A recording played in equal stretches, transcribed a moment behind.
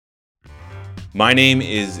My name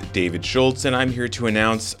is David Schultz, and I'm here to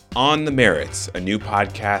announce On the Merits, a new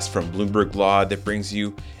podcast from Bloomberg Law that brings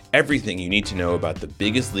you everything you need to know about the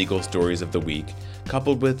biggest legal stories of the week,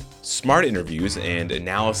 coupled with smart interviews and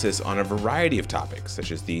analysis on a variety of topics,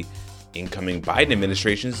 such as the incoming Biden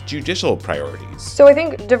administration's judicial priorities. So I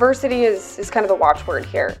think diversity is kind of the watchword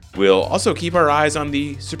here. We'll also keep our eyes on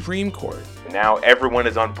the Supreme Court. Now everyone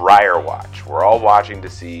is on Breyer watch. We're all watching to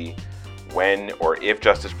see when or if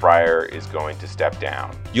Justice Breyer is going to step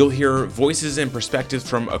down. You'll hear voices and perspectives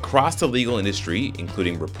from across the legal industry,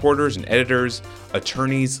 including reporters and editors,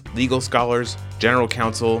 attorneys, legal scholars, general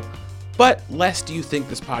counsel. But lest you think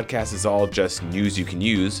this podcast is all just news you can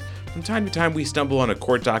use, from time to time we stumble on a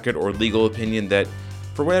court docket or legal opinion that,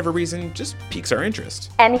 for whatever reason, just piques our interest.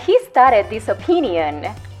 And he started this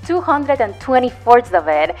opinion, 224th of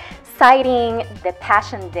it, citing the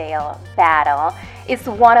Passchendaele battle. It's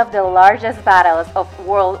one of the largest battles of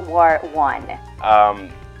World War I.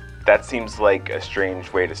 That seems like a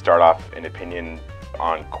strange way to start off an opinion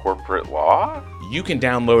on corporate law. You can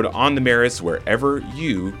download On the Merits wherever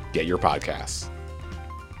you get your podcasts.